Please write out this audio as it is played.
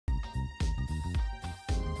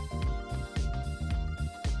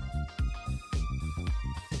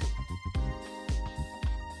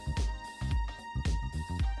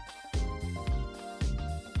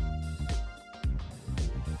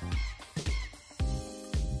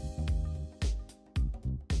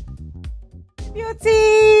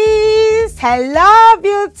Beauties, hello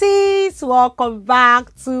beauties, welcome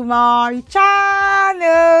back to my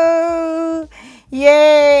channel.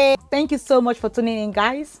 Yay, thank you so much for tuning in,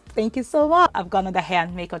 guys. Thank you so much. I've got another hair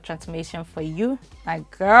and makeup transformation for you. My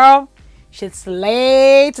girl, she's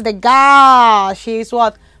slayed the girl. She's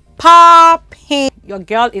what? Popping. Your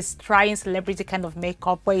girl is trying celebrity kind of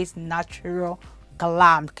makeup where it's natural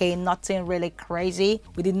glam, okay, nothing really crazy.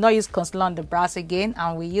 We did not use concealer on the brows again,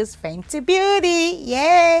 and we use Fenty Beauty.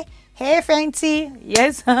 Yeah, hey Fenty.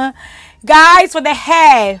 Yes. Guys, for the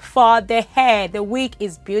hair, the wig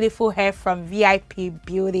is beautiful hair from VIP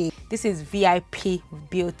Beauty. This is VIP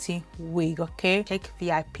Beauty wig, okay? Check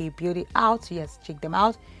VIP Beauty out. Yes, check them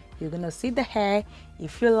out. You're gonna see the hair.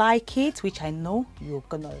 If you like it, which I know you're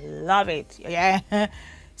gonna love it. Yeah.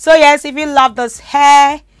 So yes, if you love this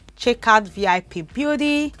hair, check out VIP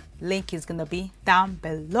Beauty. Link is gonna be down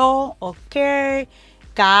below. Okay,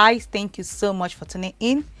 guys, thank you so much for tuning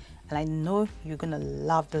in, and I know you're gonna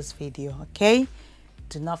love this video. Okay,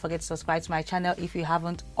 do not forget to subscribe to my channel if you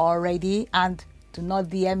haven't already, and do not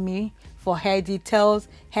DM me for hair details.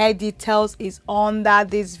 Hair details is under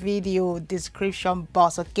this video description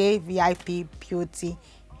box. Okay, VIP Beauty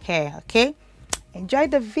hair. Okay, enjoy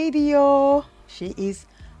the video. She is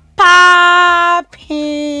popping.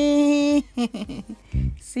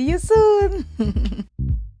 See you soon.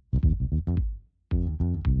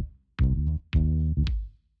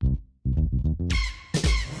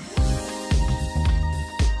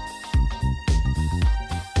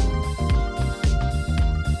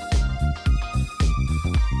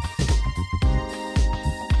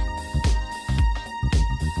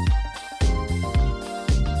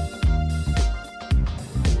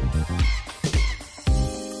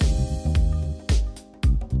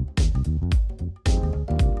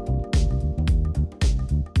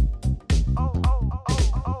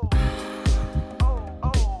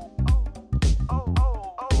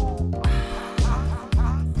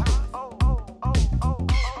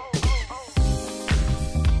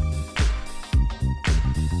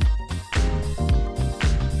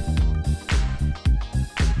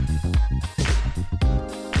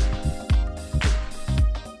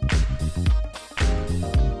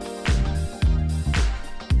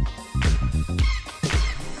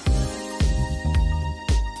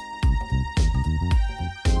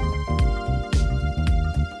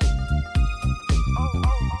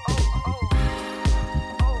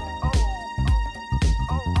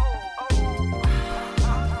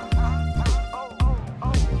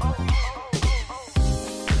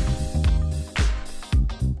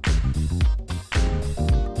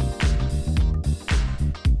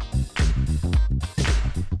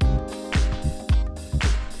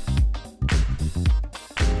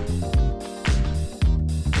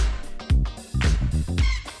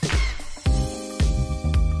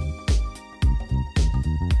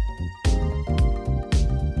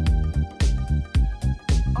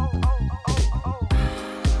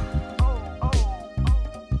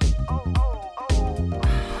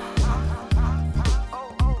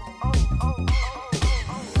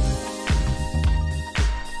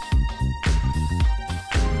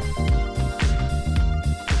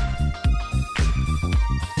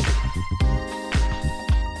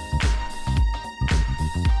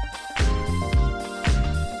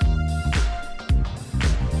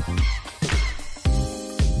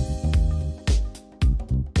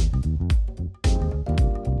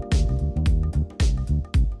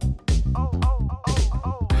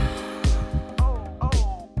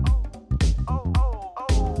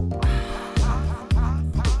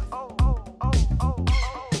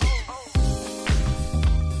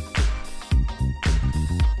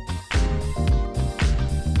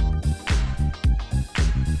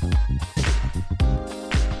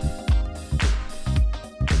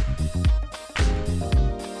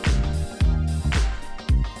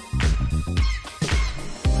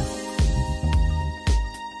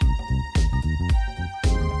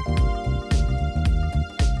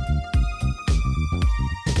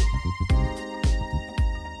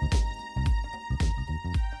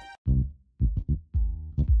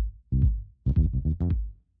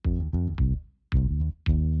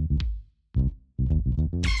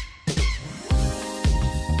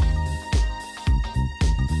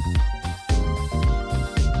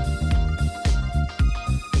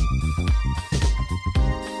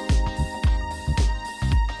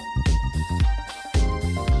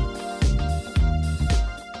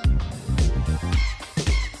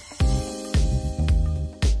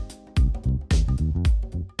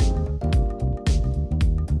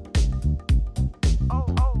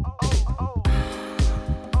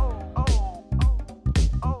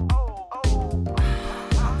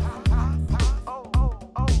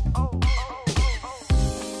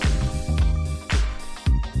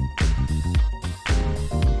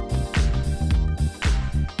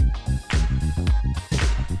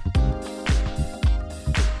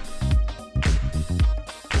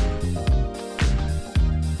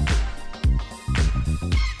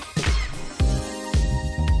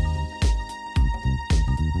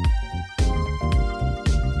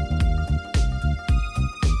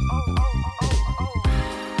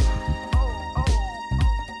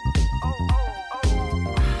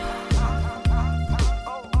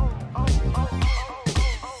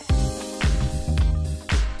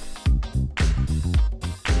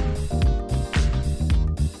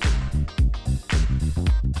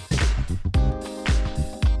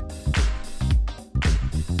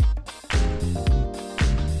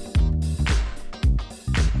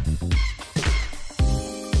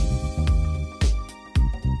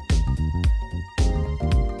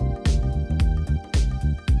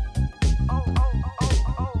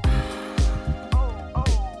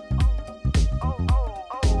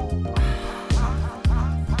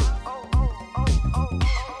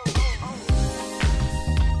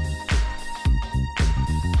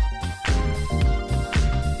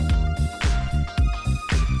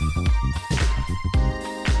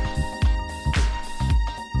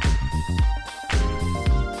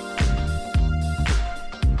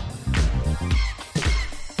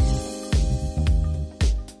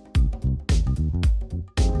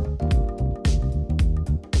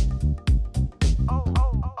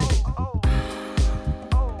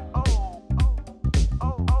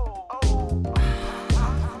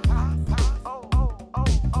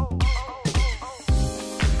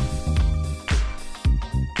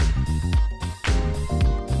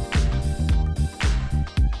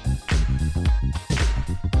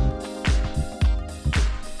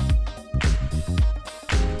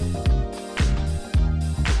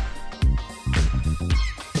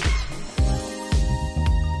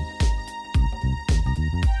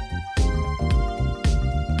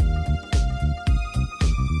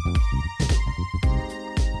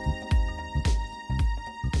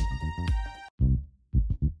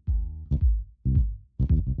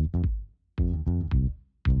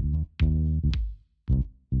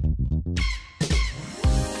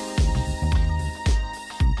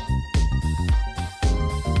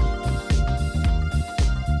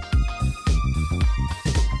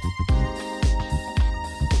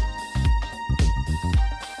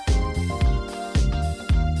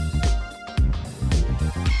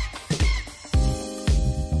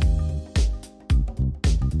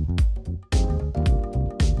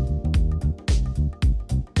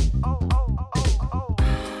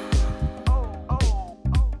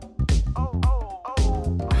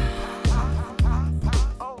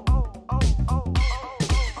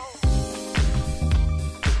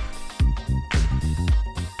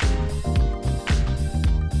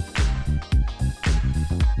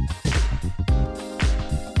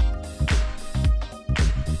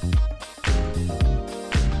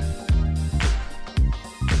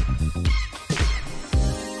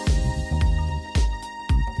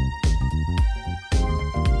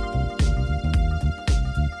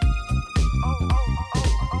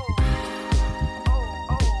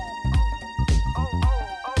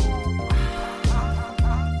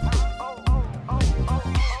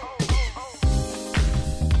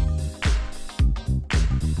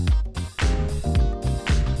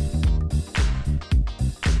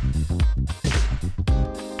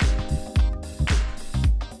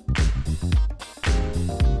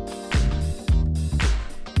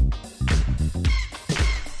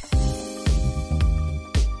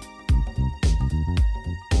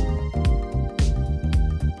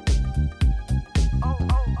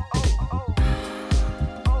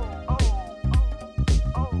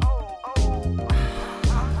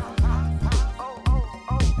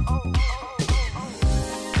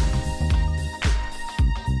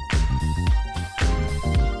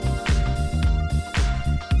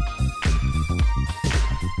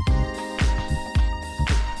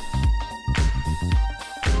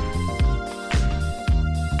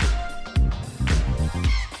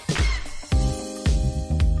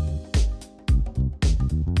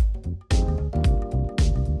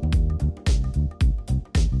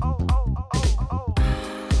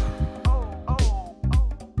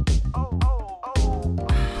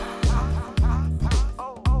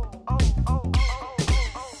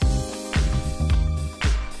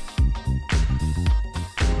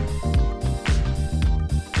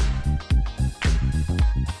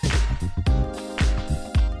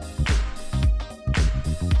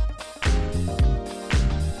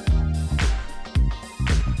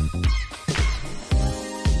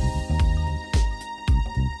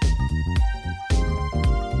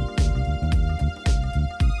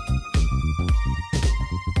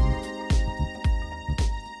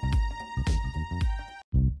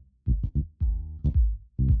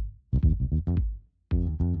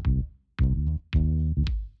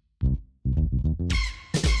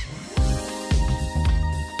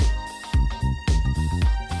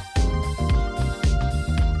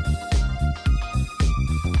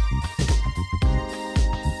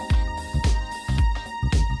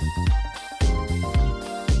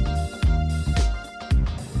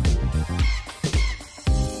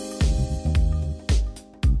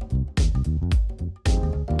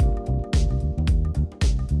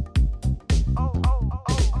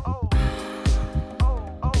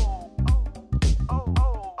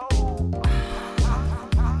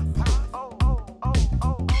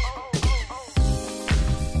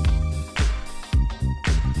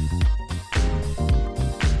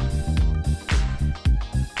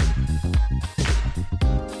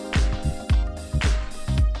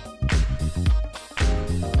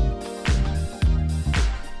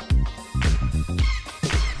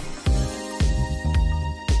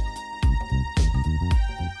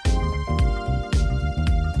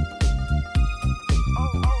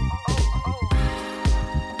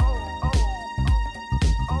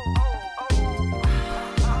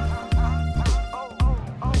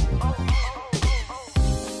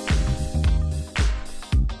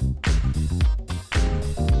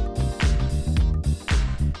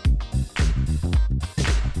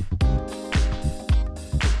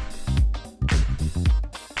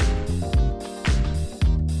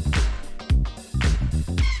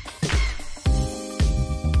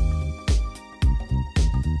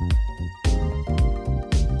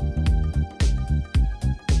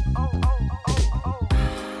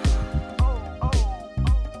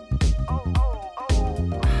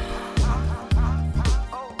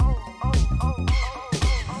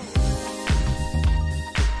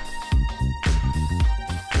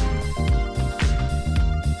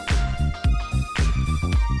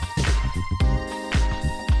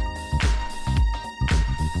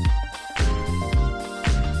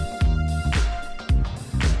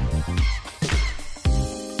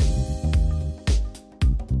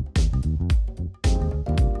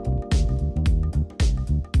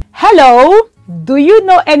 Hello, do you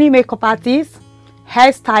know any makeup artist,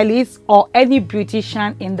 hairstylist, or any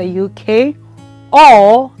beautician in the UK?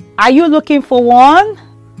 Or are you looking for one?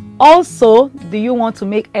 Also, do you want to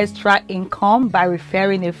make extra income by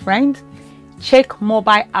referring a friend? Check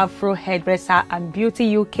Mobile Afro Hairdresser and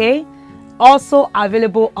Beauty UK, also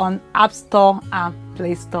available on App Store and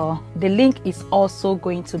Play Store. The link is also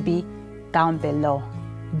going to be down below.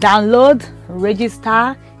 Download,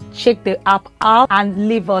 register, check the app out, and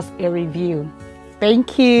leave us a review.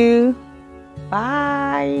 Thank you.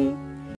 Bye.